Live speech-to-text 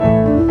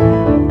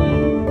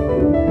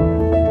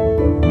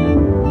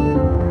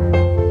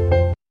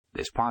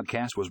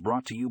podcast was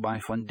brought to you by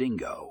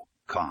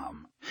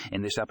Fundingo.com.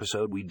 In this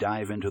episode, we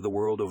dive into the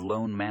world of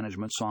loan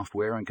management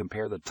software and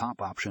compare the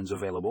top options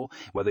available.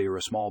 Whether you're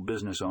a small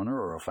business owner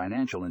or a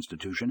financial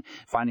institution,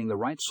 finding the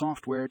right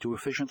software to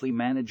efficiently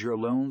manage your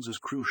loans is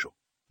crucial.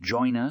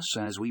 Join us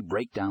as we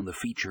break down the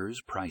features,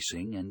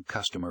 pricing, and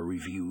customer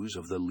reviews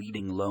of the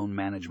leading loan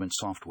management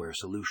software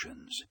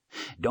solutions.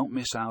 Don't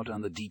miss out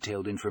on the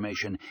detailed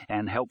information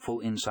and helpful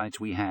insights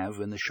we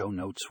have in the show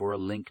notes for a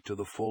link to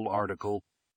the full article